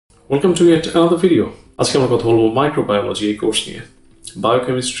Welcome to yet another video. আজকে আমরা কথা বলবো মাইক্রোবায়োলজি এই কোর্স নিয়ে।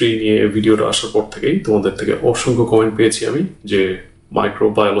 বায়োকেমিস্ট্রি নিয়ে ভিডিওটা আসার পর থেকেই তোমাদের থেকে অসংখ্য কমেন্ট পেয়েছি আমি যে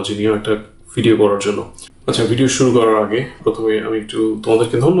মাইক্রোবায়োলজি নিয়ে একটা ভিডিও করার জন্য। আচ্ছা, ভিডিও শুরু করার আগে প্রথমে আমি একটু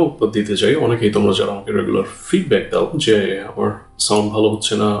তোমাদেরকে ধন্যবাদ দিতে চাই। অনেকেই তোমরা যারা আমাকে রেগুলার ফিডব্যাক দাও যে আমার সাউন্ড ভালো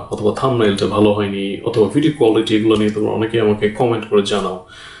হচ্ছে না, অথবা থাম্বনেইলটা ভালো হয়নি, অথবা ভিডিও কোয়ালিটি, এগুলো নিয়ে তোমরা অনেকেই আমাকে কমেন্ট করে জানাও।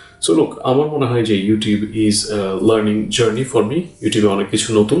 সো লুক, আমার মনে হয় যে YouTube is learning journey for me. ইউটিউবে অনেক কিছু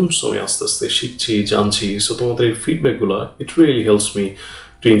নতুন, সো আমি আস্তে আস্তে শিখছি, জানছি। সো তোমাদের এই ফিডব্যাকগুলো it really helps me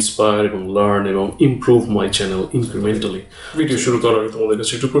to inspire এবং লার্ন এবং improve my channel incrementally. Video শুরু করার আগে তোমাদের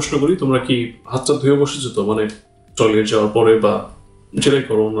কাছে একটু প্রশ্ন করি, তোমরা কি হাতটা ধুয়ে বসেছো? তো মানে টয়লেট যাওয়ার পরে বা যেটাই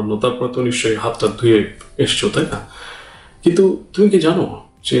করো অন্যান্য, তারপরে তো নিশ্চয়ই হাতটা ধুয়ে এসছো, তাই না? কিন্তু তুমি কি জানো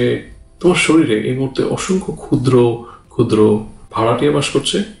যে তোমার শরীরে এই মুহূর্তে অসংখ্য ক্ষুদ্র ক্ষুদ্র ভাড়াটিয়া বাস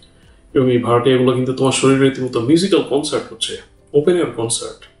করছে, এবং এই ভাড়াটিয়াগুলো কিন্তু তোমার শরীরে রীতিমতো মিউজিক্যাল কনসার্ট হচ্ছে, ওপেন এয়ার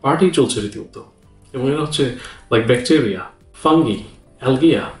কনসার্ট, পার্টি চলছে রীতিমতো। এবং এটা হচ্ছে লাইক ব্যাকটেরিয়া, ফাঙ্গি,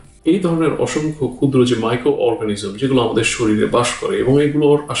 অ্যালগিয়া, এই ধরনের অসংখ্য ক্ষুদ্র যে মাইক্রো অর্গানিজম যেগুলো আমাদের শরীরে বাস করে, এবং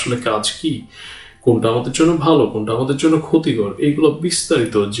এগুলোর আসলে কাজ কি, কোনটা আমাদের জন্য ভালো, কোনটা আমাদের জন্য ক্ষতিকর, এইগুলো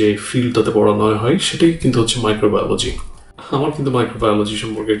বিস্তারিত যে ফিল্ডটাতে পড়ানো হয় সেটাই কিন্তু হচ্ছে মাইক্রোবায়োলজি। আমার কিন্তু মাইক্রোবায়োলজি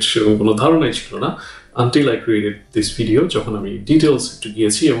সম্পর্কে সেরকম কোনো ধারণাই ছিল না until I created this video। যখন আমি ডিটেলস একটু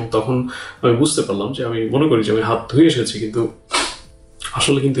গিয়েছি এবং তখন আমি বুঝতে পারলাম যে আমি মনে করি যে আমি হাত ধুয়ে এসেছি, কিন্তু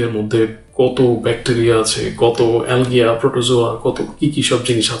আসলে কিন্তু এর মধ্যে কত ব্যাকটেরিয়া আছে, কত অ্যালগিয়া, প্রোটোজোয়া, কত কি সব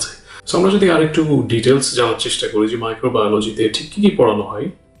জিনিস আছে। সো আমরা যদি আরেকটু ডিটেলস জানার চেষ্টা করি যে মাইক্রোবায়োলজিতে ঠিক কি পড়ানো হয়,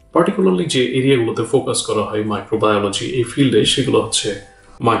 পার্টিকুলারলি যে এরিয়াগুলোতে ফোকাস করা হয় মাইক্রোবায়োলজি এই ফিল্ডে, সেগুলো হচ্ছে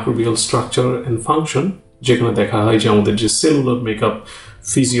মাইক্রোবিয়াল স্ট্রাকচার অ্যান্ড ফাংশন, যেখানে দেখা হয় যে আমাদের যে সেলুলার মেকআপ,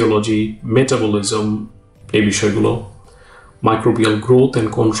 ফিজিওলজি, মেটাবলিজম, এই বিষয়গুলো। মাইক্রোবিয়াল গ্রোথ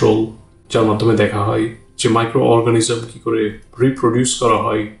অ্যান্ড কন্ট্রোল, যার মাধ্যমে দেখা হয় যে মাইক্রো অর্গানিজম কী করে রিপ্রোডিউস করা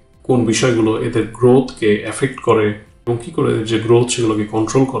হয়, কোন বিষয়গুলো এদের গ্রোথকে এফেক্ট করে, এবং কী করে যে গ্রোথ সেগুলোকে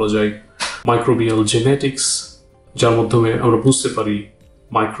কন্ট্রোল করা যায়। মাইক্রোবিয়াল জেনেটিক্স, যার মাধ্যমে আমরা বুঝতে পারি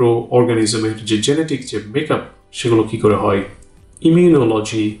মাইক্রো অর্গানিজমের যে জেনেটিক যে মেকআপ সেগুলো কী করে হয়।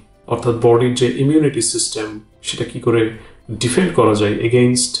 ইমিউনোলজি, অর্থাৎ বডির যে ইমিউনিটি সিস্টেম সেটা কী করে ডিফেন্ড করা যায়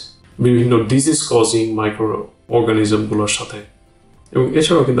এগেইনস্ট বিভিন্ন ডিজিজ কজিং মাইক্রো অর্গানিজমগুলোর সাথে। এবং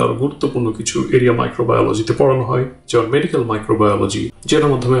এছাড়াও কিন্তু আরও গুরুত্বপূর্ণ কিছু এরিয়া মাইক্রোবায়োলজিতে পড়ানো হয়, যেমন মেডিকেল মাইক্রোবায়োলজি,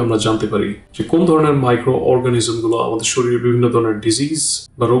 যেটার মাধ্যমে আমরা জানতে পারি যে কোন ধরনের মাইক্রো অর্গানিজমগুলো আমাদের শরীরে বিভিন্ন ধরনের ডিজিজ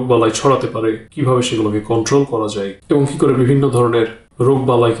বা রোগবালাই ছড়াতে পারে, কিভাবে সেগুলোকে কন্ট্রোল করা যায়, এবং কি করে বিভিন্ন ধরনের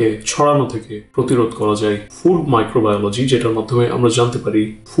রোগবালাইকে ছড়ানো থেকে প্রতিরোধ করা যায়। ফুড মাইক্রোবায়োলজি, যেটার মাধ্যমে আমরা জানতে পারি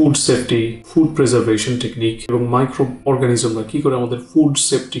food safety, food preservation technique, এবং মাইক্রো অর্গানিজমরা কি করে আমাদের ফুড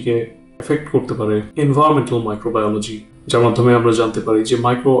সেফটিকে এফেক্ট করতে পারে। এনভায়রনমেন্টাল মাইক্রোবায়োলজি, যার মাধ্যমে আমরা জানতে পারি যে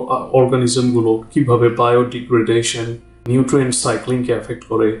মাইক্রো অর্গানিজমগুলো কিভাবে বায়োডিগ্রেডেশন, নিউট্রিয়েন্ট সাইক্লিংকে এফেক্ট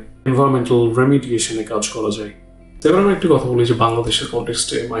করে, এনভায়রনমেন্টাল রেমিডিয়েশনে কাজ করা যায়। এবার আমরা একটু কথা বলি যে বাংলাদেশের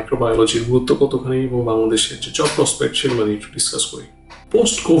কনটেক্সটে মাইক্রোবায়োলজির গুরুত্ব কতখানি, এবং বাংলাদেশের যে জব প্রসপেক্ট সেগুলো নিয়ে একটু ডিসকাস করি।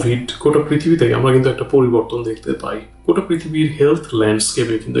 পোস্ট কোভিড গোটা পৃথিবীতে আমরা কিন্তু একটা পরিবর্তন দেখতে পাই। গোটা পৃথিবীর হেলথ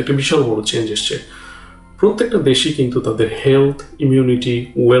ল্যান্ডস্কেপে কিন্তু একটা বিশাল বড় চেঞ্জ এসছে। প্রত্যেকটা দেশই কিন্তু তাদের হেলথ, ইমিউনিটি,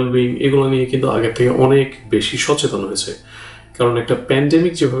 ওয়েলবিং, এগুলো নিয়ে কিন্তু আগের থেকে অনেক বেশি সচেতন হয়েছে। কারণ একটা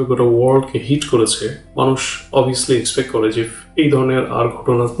প্যান্ডেমিক যেভাবে গোটা ওয়ার্ল্ডকে হিট করেছে, মানুষ অবভিয়াসলি এক্সপেক্ট করে যে এই ধরনের আর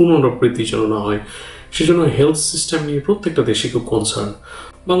ঘটনার পুনরাবৃত্তি যেন না হয়। সেজন্য হেলথ সিস্টেম নিয়ে প্রত্যেকটা দেশই খুব কনসার্ন।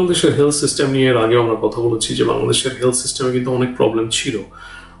 বাংলাদেশের হেলথ সিস্টেম নিয়ে এর আগে আমরা কথা বলেছি যে বাংলাদেশের হেলথ সিস্টেমে কিন্তু অনেক প্রবলেম ছিল,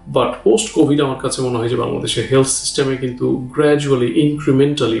 বাট পোস্ট কোভিড আমার কাছে মনে হয় যে বাংলাদেশের হেলথ সিস্টেমে কিন্তু গ্র্যাজুয়ালি,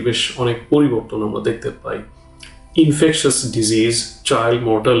 ইনক্রিমেন্টালি বেশ অনেক পরিবর্তন আমরা দেখতে পাই। ইনফেকশাস ডিজিজ, চাইল্ড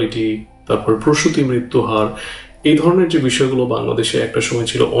মর্টালিটি, তারপর প্রসূতি মৃত্যু হার, এই ধরনের যে বিষয়গুলো বাংলাদেশে একটা সময়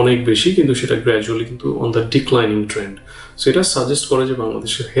ছিল অনেক বেশি, কিন্তু সেটা গ্র্যাজুয়ালি কিন্তু on the declining trend. So এটা সাজেস্ট করে যে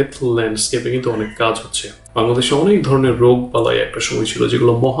বাংলাদেশের হেলথ ল্যান্ডস্কেপে কিন্তু অনেক কাজ হচ্ছে। বাংলাদেশে অনেক ধরনের রোগ বালাই একটা সময় ছিল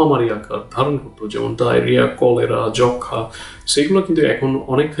যেগুলো মহামারী আকার ধারণ করতো, যেমন ডায়রিয়া, কলেরা, যক্ষা, সেগুলো কিন্তু এখন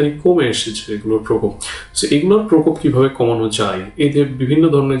অনেকখানি কমে এসেছে এগুলোর প্রকোপ। সো এগুলোর প্রকোপ কিভাবে কমানো যায়, এদের বিভিন্ন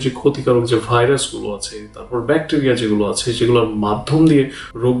ধরনের যে ক্ষতিকারক যে ভাইরাসগুলো আছে, তারপর ব্যাকটেরিয়া যেগুলো আছে, যেগুলোর মাধ্যম দিয়ে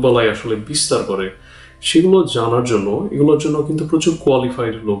রোগবালাই আসলে বিস্তার করে, সেগুলো জানার জন্য, এগুলোর জন্য কিন্তু প্রচুর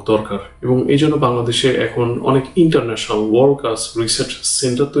কোয়ালিফাইড লোক দরকার। এবং এই জন্য বাংলাদেশে এখন অনেক international world class research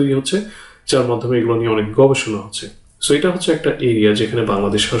centre তৈরি হচ্ছে, যার মাধ্যমে এগুলো নিয়ে অনেক গবেষণা হচ্ছে। সো এটা হচ্ছে একটা এরিয়া যেখানে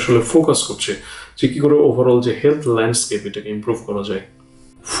বাংলাদেশ আসলে ফোকাস করছে যে কি করে ওভারঅল যে হেলথ ল্যান্ডস্কেপ এটাকে ইমপ্রুভ করা যায়।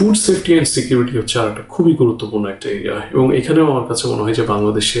 ফুড সেফটি অ্যান্ড সিকিউরিটি হচ্ছে আর একটা খুবই গুরুত্বপূর্ণ একটা এরিয়া, এবং এখানেও আমার কাছে মনে হয় যে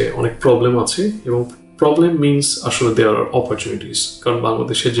বাংলাদেশে অনেক প্রবলেম আছে, এবং প্রবলেম মিনস আসলে দেয়ার আর অপরচুনিটিস। কারণ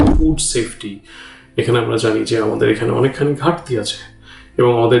বাংলাদেশের যে ফুড সেফটি, এখানে আমরা জানি যে আমাদের এখানে অনেকখানি ঘাটতি আছে,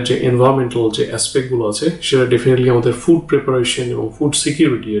 এবং আমাদের যে এনভায়রনমেন্টাল যে অ্যাসপেক্টগুলো আছে সেটা ডেফিনেটলি আমাদের ফুড প্রিপারেশন এবং ফুড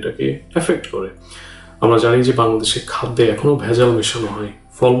সিকিউরিটি এটাকে এফেক্ট করে। আমরা জানি যে বাংলাদেশে খাদ্যে এখনো ভেজাল মেশানো হয়,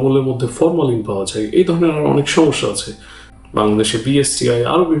 ফলমূলের মধ্যে ফরমালিন পাওয়া যায়, এই ধরনের আরো অনেক সমস্যা আছে। বাংলাদেশে বিএসটিআই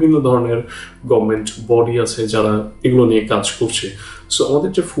আরো বিভিন্ন ধরনের গভর্নমেন্ট বডি আছে যারা এগুলো নিয়ে কাজ করছে। সো আমাদের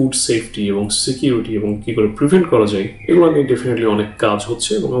যে ফুড সেফটি এবং সিকিউরিটি এবং কি করে প্রিভেন্ট করা যায় এগুলো নিয়ে ডেফিনেটলি অনেক কাজ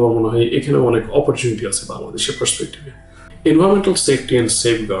হচ্ছে এবং আমার মনে হয় এখানে অনেক অপরচুনিটি আছে বাংলাদেশের পার্সপেক্টিভে। Environmental safety and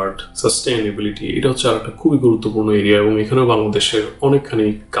safeguard sustainability এটা হচ্ছে আর একটা খুবই গুরুত্বপূর্ণ এরিয়া এবং এখানেও বাংলাদেশের অনেকখানি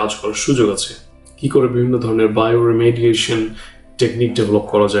কাজ করার সুযোগ আছে। কি করে বিভিন্ন ধরনের বায়ো রিমেডিয়েশন টেকনিক ডেভেলপ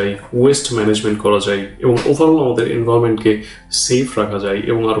করা যায়, ওয়েস্ট ম্যানেজমেন্ট করা যায় এবং ওভারঅল আমাদের এনভায়রনমেন্টকে সেফ রাখা যায়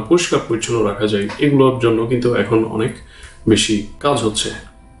এবং আরো পরিষ্কার পরিচ্ছন্ন রাখা যায়, এগুলোর জন্য কিন্তু এখন অনেক বেশি কাজ হচ্ছে।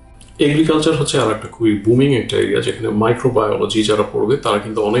 এগ্রিকালচার হচ্ছে আর একটা খুবই বুমিং একটা এরিয়া যেখানে মাইক্রোবায়োলজি যারা পড়বে তারা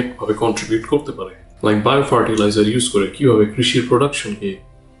কিন্তু অনেকভাবে কন্ট্রিবিউট করতে পারে। লাইক বায়ো ফার্টিলাইজার ইউজ করে কিভাবে কৃষির প্রোডাকশনকে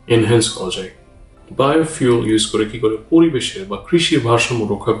এনহ্যান্স করা যায়, বায়োফিউল ইউজ করে কি করে পরিবেশের বা কৃষির ভারসাম্য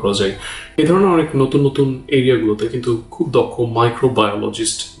রক্ষা করা যায়, এই ধরনের অনেক নতুন নতুন এরিয়াগুলোতে কিন্তু খুব দক্ষ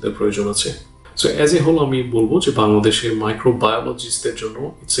মাইক্রোবায়োলজিস্টদের প্রয়োজন আছে। সো অ্যাজ এ হোল আমি বলবো যে বাংলাদেশে মাইক্রোবায়োলজিস্টদের জন্য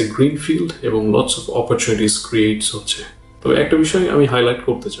ইটস এ গ্রিন ফিল্ড এবং লটস অফ অপরচুনিটিস ক্রিয়েটস হচ্ছে। তবে একটা বিষয় আমি হাইলাইট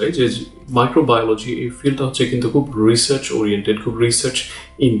করতে চাই যে মাইক্রোবায়োলজি এই ফিল্ডটা হচ্ছে কিন্তু খুব রিসার্চ ওরিয়েন্টেড, খুব রিসার্চ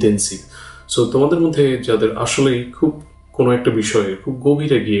ইন্টেন্সিভ। সো তোমাদের মধ্যে যাদের আসলেই খুব কোনো একটা বিষয়ে খুব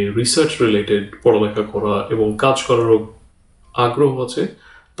গভীরে গিয়ে রিসার্চ রিলেটেড পড়ালেখা করা এবং কাজ করারও আগ্রহ আছে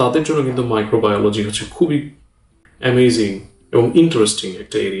তাদের জন্য কিন্তু মাইক্রোবায়োলজি হচ্ছে খুবই অ্যামেজিং এবং ইন্টারেস্টিং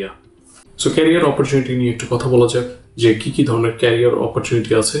একটা এরিয়া। সো ক্যারিয়ার অপরচুনিটি নিয়ে একটু কথা বলা যাক যে কি কি ধরনের ক্যারিয়ার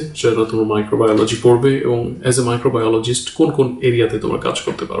অপরচুনিটি আছে যারা তোমরা মাইক্রোবায়োলজি পড়বে এবং অ্যাজ এ মাইক্রোবায়োলজিস্ট কোন কোন এরিয়াতে তোমরা কাজ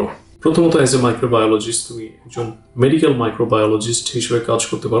করতে পারো। প্রথমত অ্যাজ এ মাইক্রোবায়োলজিস্ট তুমি একজন মেডিকেল মাইক্রোবায়োলজিস্ট হিসেবে কাজ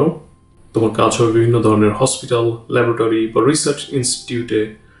করতে পারো। তোমার কাজ হবে বিভিন্ন ধরনের হসপিটাল, ল্যাবরেটরি বা রিসার্চ ইনস্টিটিউটে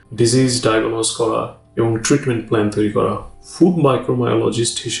ডিজিজ ডায়াগনোজ করা এবং ট্রিটমেন্ট প্ল্যান তৈরি করা। ফুড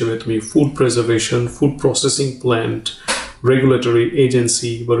মাইক্রোবায়োলজিস্ট হিসেবে তুমি food preservation, food processing plant, regulatory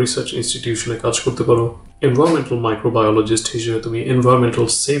agency বা রিসার্চ ইনস্টিটিউশনে কাজ করতে পারো। এনভায়রনমেন্টাল মাইক্রোবায়োলজিস্ট হিসেবে তুমি এনভায়রনমেন্টাল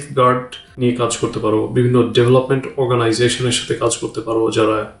সেফগার্ড নিয়ে কাজ করতে পারো, বিভিন্ন ডেভেলপমেন্ট অর্গানাইজেশনের সাথে কাজ করতে পারো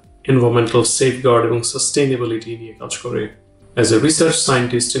যারা এনভায়রনমেন্টাল সেফগার্ড এবং সাস্টেইনেবিলিটি নিয়ে কাজ করে। As a research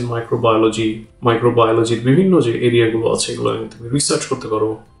scientist in মাইক্রোবায়োলজির বিভিন্ন যে এরিয়াগুলো আছে এগুলো তুমি রিসার্চ করতে পারো।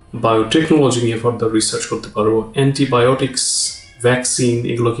 বায়োটেকনোলজি নিয়ে ফার্দার রিসার্চ করতে পারো। অ্যান্টিবায়োটিক্স, ভ্যাকসিন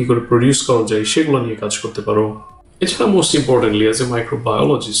এগুলো কি করে প্রডিউস করা যায় সেগুলো নিয়ে কাজ করতে পারো। এছাড়া most importantly as a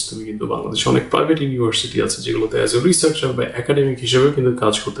microbiologist তুমি কিন্তু বাংলাদেশে অনেক প্রাইভেট ইউনিভার্সিটি আছে যেগুলোতে অ্যাজ এ রিসার্চার বা একাডেমিক হিসেবে কিন্তু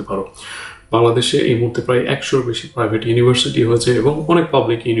কাজ করতে পারো। বাংলাদেশে এই মুহূর্তে প্রায় 100-র বেশি প্রাইভেট ইউনিভার্সিটি হয়েছে এবং অনেক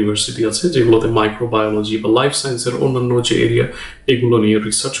পাবলিক ইউনিভার্সিটি আছে যেগুলোতে মাইক্রোবায়োলজি বা লাইফ সায়েন্সের অন্যান্য যে এরিয়া এগুলো নিয়ে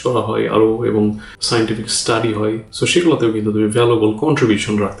রিসার্চ করা হয় আরও এবং সায়েন্টিফিক স্টাডি হয়। সো সেগুলোতেও কিন্তু তুমি ভ্যালুয়েবল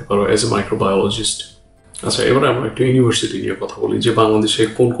কন্ট্রিবিউশন রাখতে পারো অ্যাজ এ মাইক্রোবায়োলজিস্ট। আচ্ছা, এবারে আমরা একটা ইউনিভার্সিটি নিয়ে কথা বলি যে বাংলাদেশে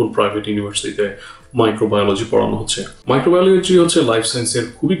কোন কোন প্রাইভেট ইউনিভার্সিটিতে মাইক্রোবায়োলজি পড়ানো হচ্ছে। মাইক্রোবায়োলজি হচ্ছে লাইফ সায়েন্সের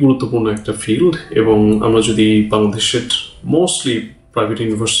খুবই গুরুত্বপূর্ণ একটা ফিল্ড এবং আমরা যদি বাংলাদেশের মোস্টলি প্রাইভেট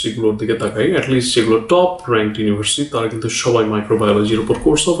ইউনিভার্সিটিগুলোর দিকে তাকাই, অ্যাটলিস্ট যেগুলো টপ র্যাঙ্কড ইউনিভার্সিটি তারা কিন্তু সবাই মাইক্রোবায়োলজির উপর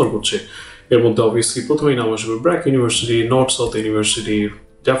কোর্স অফার করছে। এর মধ্যে অবভিয়াসলি প্রথমেই নাম আসবে BRAC university, north south university,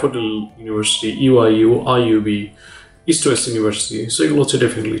 daffodil university, UIU, IUB, east West university. So এগুলো হচ্ছে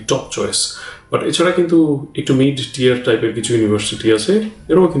ডেফিনেটলি টপ চয়েস। বাট এছাড়া কিন্তু একটু মিড টিয়ার টাইপের কিছু ইউনিভার্সিটি আছে,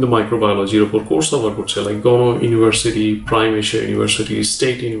 এরাও কিন্তু মাইক্রোবায়োলজির উপর কোর্স অফার করছে, লাইক গণ university, prime Asia university,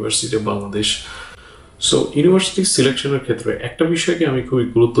 state university of Bangladesh. So university সিলেকশনের ক্ষেত্রে একটা বিষয়কে আমি খুবই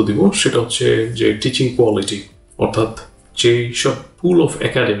গুরুত্ব দিব, সেটা হচ্ছে যে টিচিং কোয়ালিটি, অর্থাৎ যেই সব পুল অফ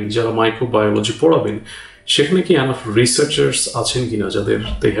একাডেমিক যারা মাইক্রোবায়োলজি পড়াবেন সেখানে কি এনাফ রিসার্চার্স আছেন কিনা যাদের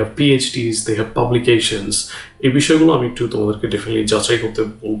they have পিএইচডিস, they have publications, এই বিষয়গুলো আমি একটু তোমাদেরকে ডেফিনেটলি যাচাই করতে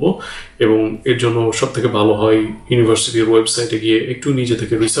বলবো। এবং এর জন্য সব থেকে ভালো হয় ইউনিভার্সিটির ওয়েবসাইটে গিয়ে একটু নিজে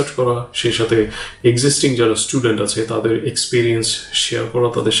থেকে রিসার্চ করা, সেই সাথে এক্সিস্টিং যারা স্টুডেন্ট আছে তাদের এক্সপিরিয়েন্স শেয়ার করা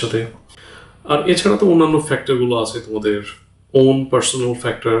তাদের সাথে। আর এছাড়া তো অন্যান্য ফ্যাক্টরগুলো আছে তোমাদের ওন পার্সোনাল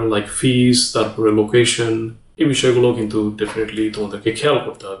ফ্যাক্টর লাইক ফিস, তারপরে লোকেশন, এই বিষয়গুলো কিন্তু ডেফিনেটলি তোমাদেরকে খেয়াল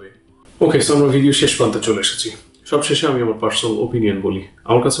করতে হবে। ওকে, সো আমরা ভিডিও শেষ প্রান্তে চলে এসেছি। সবশেষে আমি আমার পার্সোনাল ওপিনিয়ন বলি।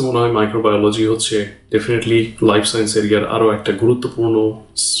 আমার কাছে মনে হয় মাইক্রোবায়োলজি হচ্ছে ডেফিনেটলি লাইফ সায়েন্স এরিয়ার আরও একটা গুরুত্বপূর্ণ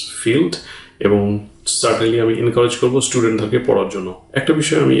ফিল্ড এবং সার্টেনলি আমি এনকারেজ করবো স্টুডেন্টদেরকে পড়ার জন্য। একটা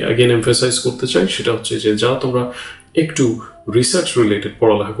বিষয় আমি অ্যাগেন এমফাসাইজ করতে চাই, সেটা হচ্ছে যে যারা তোমরা একটু রিসার্চ রিলেটেড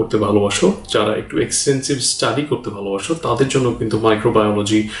পড়ালেখা করতে ভালোবাসো, যারা একটু এক্সটেন্সিভ স্টাডি করতে ভালোবাসো, তাদের জন্য কিন্তু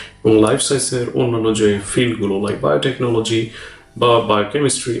মাইক্রোবায়োলজি এবং লাইফ সায়েন্সের অন্যান্য যে ফিল্ডগুলো লাইক বায়োটেকনোলজি বা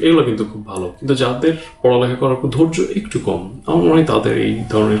বায়োকেমিস্ট্রি এগুলো কিন্তু খুব ভালো। কিন্তু যাদের পড়ালেখা করার ধৈর্য একটু কম, আমার মনে হয় তাদের এই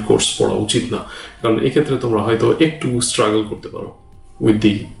ধরনের কোর্স পড়া উচিত না, কারণ এক্ষেত্রে তোমরা হয়তো একটু স্ট্রাগল করতে পারো। with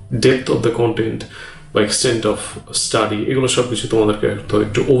the depth of the content বা extent of study, এগুলো সব কিছু তোমাদেরকে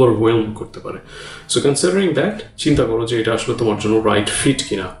একটু ওভারওয়েলম করতে পারে। সো কনসিডারিং দ্যাট, চিন্তা করো যে এটা আসলে তোমার জন্য রাইট ফিট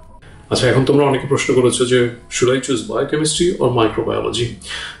কিনা। আচ্ছা, এখন তোমরা অনেকে প্রশ্ন করেছো যে should I choose biochemistry or microbiology.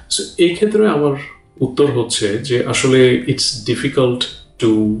 So এই ক্ষেত্রে আমার উত্তর হচ্ছে যে আসলে it's difficult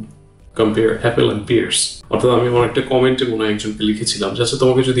to compare Apple and pears. অর্থাৎ আমি আমার একটা কমেন্টে মনে হয় একজনকে লিখেছিলাম যে আচ্ছা,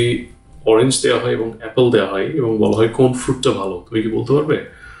 তোমাকে যদি অরেঞ্জ দেওয়া হয় এবং অ্যাপেল দেওয়া হয় এবং বলা হয় কোন ফ্রুটটা ভালো, তুমি কি বলতে পারবে?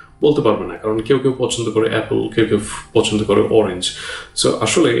 বলতে পারবে না, কারণ কেউ কেউ পছন্দ করে অ্যাপেল, কেউ কেউ পছন্দ করে অরেঞ্জ। সো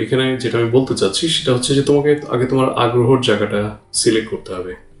আসলে এখানে যেটা আমি বলতে চাচ্ছি সেটা হচ্ছে যে তোমাকে আগে তোমার আগ্রহের জায়গাটা সিলেক্ট করতে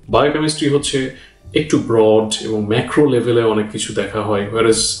হবে। বায়োকেমিস্ট্রি হচ্ছে একটু ব্রড এবং ম্যাক্রো লেভেলে অনেক কিছু দেখা হয়,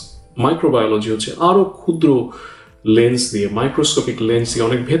 হোয়ারেজ মাইক্রোবায়োলজি হচ্ছে আরো ক্ষুদ্র লেন্স দিয়ে, মাইক্রোস্কোপিক লেন্স দিয়ে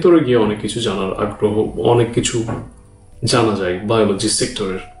অনেক ভেতরে গিয়ে অনেক কিছু জানার আগ্রহ, অনেক কিছু জানা যায় বায়োলজি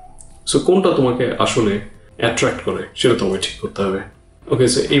সেক্টরের। সো কোনটা তোমাকে আসলে অ্যাট্রাক্ট করে সেটা তোমাকে ঠিক করতে হবে। ওকে,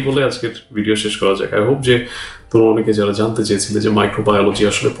 সো এই বলে আজকের ভিডিও শেষ করা যাক। আই হোপ যে তোমরা অনেকে যারা জানতে চেয়েছিলে যে মাইক্রোবায়োলজি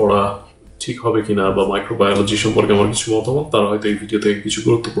আসলে পড়া ঠিক হবে কিনা বা মাইক্রোবায়োলজি সম্পর্কে আমার কিছু মতামত, তারা হয়তো এই ভিডিও থেকে কিছু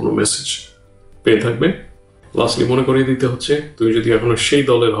গুরুত্বপূর্ণ মেসেজ পেয়ে থাকবে। লাস্টলি মনে করিয়ে দিতে হচ্ছে, তুমি যদি এখনো সেই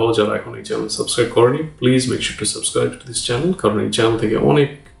দলের হও যারা এখন এই চ্যানেল সাবস্ক্রাইব করেনি, please make sure to subscribe to this channel, কারণ এই চ্যানেল থেকে অনেক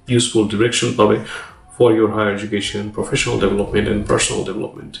ইউজফুল ডিরেকশন পাবে for your higher education, professional development and personal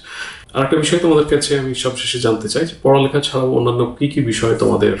development. আর একটা বিষয় তোমাদের কাছে আমি সবশেষে জানতে চাই যে পড়ালেখা ছাড়াও অন্যান্য কি কি বিষয়ে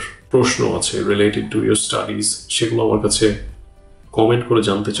তোমাদের প্রশ্ন আছে রিলেটেড টু ইউর স্টাডিজ, সেগুলো আমার কাছে কমেন্ট করে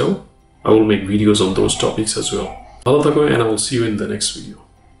জানতে চাও। I will make videos on those topics as well. ভালো থাকো, and I will see you in the next video.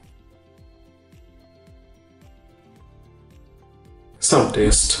 Sound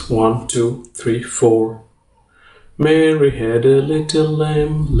test 1, 2, 3, 4. Mary had a little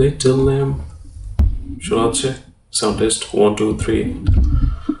lamb, little lamb. শোনা যাচ্ছে? Sound test 1, 2, 3.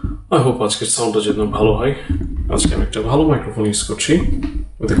 I hope আজকের সাউন্ডটা যেন ভালো হয়। আজকে আমি একটা ভালো মাইক্রোফোন ইউজ করছি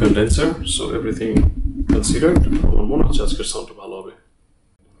with a condenser, so everything considered আমার মনে হচ্ছে আজকের সাউন্ডটা ভালো হবে।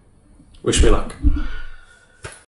 Wish me luck.